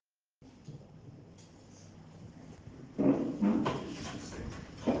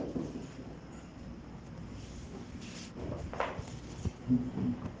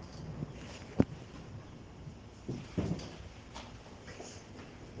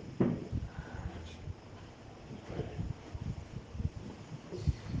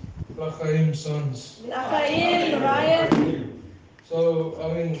L'chaim sons. L'chaim, Ryan. So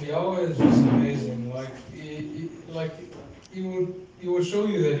I mean, Yahweh is just amazing. Like he would show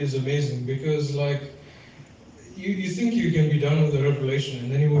you that he's amazing because like you think you can be done with the revelation,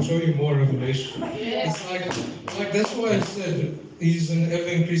 and then he will show you more revelation. It's like that's why I said he's an ever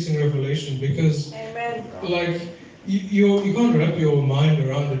increasing revelation because Amen. like you can't wrap your mind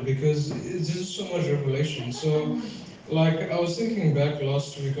around it because it's just so much revelation. So like I was thinking back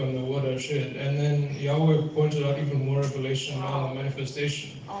last week on the word I shared, and then Yahweh pointed out even more revelation on the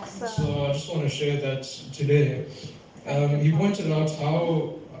manifestation. Awesome. So I just want to share that today. He pointed out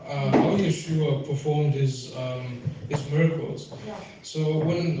how Yeshua performed his miracles. So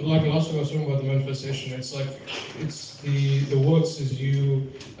when like last week I was talking about the manifestation, it's like it's the works is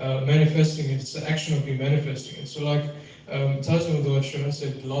you manifesting it. It's the action of you manifesting it. So like touching with what Sharon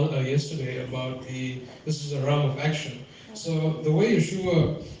said yesterday about this is a realm of action. So the way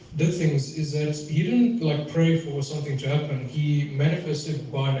Yeshua did things is that he didn't like pray for something to happen. He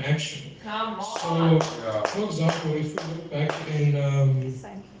manifested by an action. So, for example, if we look back in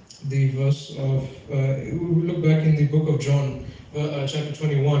the verse of, we look back in the book of John, chapter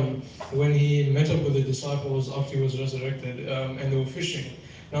 21, when he met up with the disciples after he was resurrected, and they were fishing.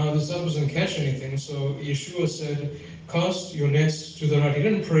 Now, the disciples didn't catch anything, so Yeshua said, cast your nets to the right. He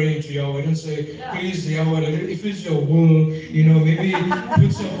didn't pray to Yahweh. He didn't say, please, Yahweh, if it's your will, maybe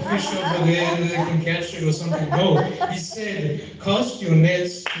put some fish over there and they can catch it or something. No, he said, cast your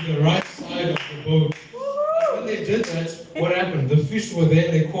nets to the right side of the boat. When they did that, what happened? The fish were there,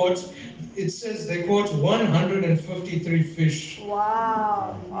 they caught, it says they caught 153 fish.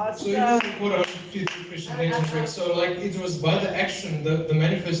 Wow. So imagine they caught 153 fish in their trip. So like it was by the action, the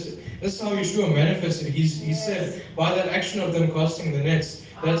manifest, that's how Yeshua manifested. He said, by that action of them casting the nets,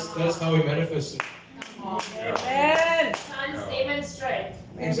 that's how he manifested. Amen. Sons demonstrate.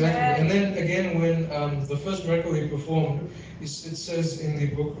 Exactly. And then again, when the first miracle he performed, it says in the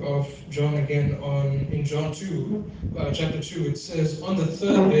book of John again, in John 2, chapter 2, it says, on the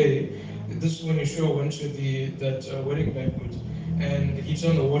third day, this is when Yeshua went to that wedding banquet, and he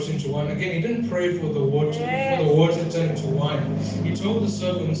turned the water into wine. Again, he didn't pray for the water to turn into wine. He told the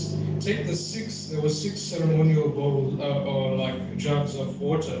servants, take there were six ceremonial bowls, or like jugs of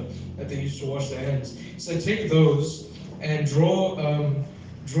water that they used to wash their hands. He said, take those and draw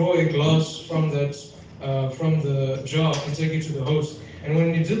a glass from the jar and take it to the host. And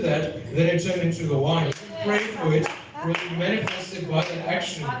when he did that, then it turned into the wine. He didn't pray for it. It was manifested by that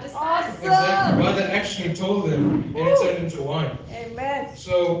action. Awesome. Exactly. By that action, he told them, and it turned into wine. Amen.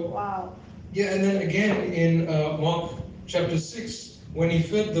 So, wow. Yeah, and then again in Mark chapter 6, when he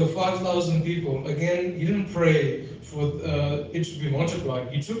fed the 5,000 people, again, he didn't pray for it to be multiplied.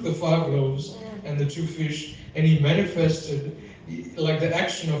 He took the 5 loaves and the 2 fish, and he manifested like the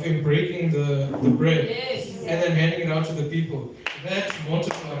action of him breaking the bread and then handing it out to the people. That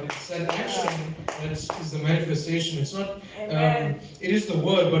multiplied. It's that action that is the manifestation. It's not. It is the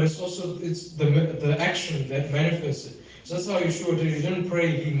word, but it's the action that manifests it. So that's how Yeshua did it. He didn't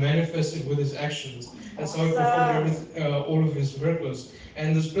pray, he manifested with his actions. That's how he performed all of his miracles.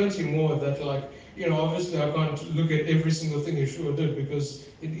 And there's plenty more that, like, obviously I can't look at every single thing Yeshua did because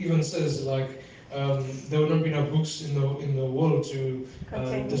it even says, like, there would not be enough books in the world to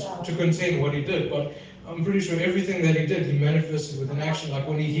contain what he did. But I'm pretty sure everything that he did, he manifested with an action. Like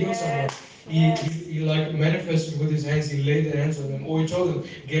when he healed someone, he like manifested with his hands, he laid the hands on them, or he told them,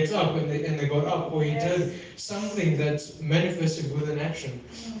 get up, and they got up, or he did something that manifested with an action.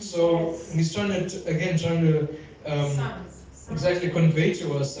 So he's trying to exactly convey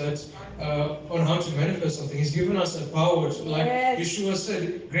to us that on how to manifest something. He's given us that power. Like Yeshua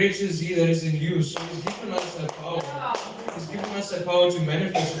said, great is he that is in you. So he's given us that power. He's given us that power to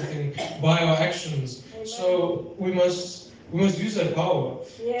manifest something by our actions. So we must use that power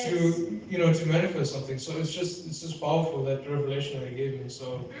to manifest something. So it's just powerful, that revelation that he gave me.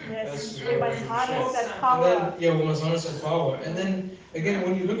 So that's we what I must wanted to harness share. that power. And then we must harness that power. And then again,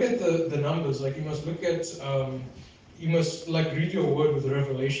 when you look at the numbers, like you must look at you must like read your word with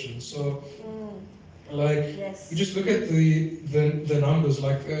revelation. So like you just look at the numbers,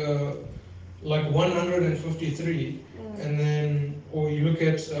 like 153, and then, or you look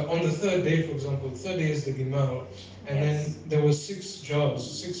at on the third day, for example. The third day is the Gimal, and then there were 6 jobs.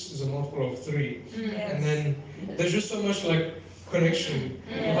 6 is a multiple of 3, and then there's just so much like connection,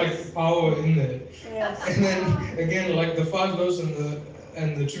 like power in there. And then again, like the 5 loaves and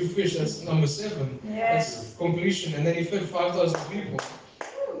and the two fish, that's number 7. That's completion. And then he fed 5,000 people.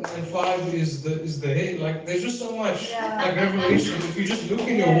 And 5 is the head. Like there's just so much. Like Revelation, if you just look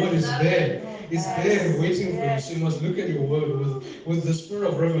in your word, it's there. It's there waiting for you. So you must look at your word with the spirit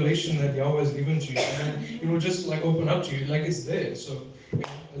of revelation that Yahweh has given to you. And then it will just like open up to you. Like it's there. So yeah,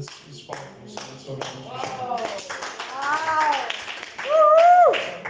 it's powerful. So that's what I want to share.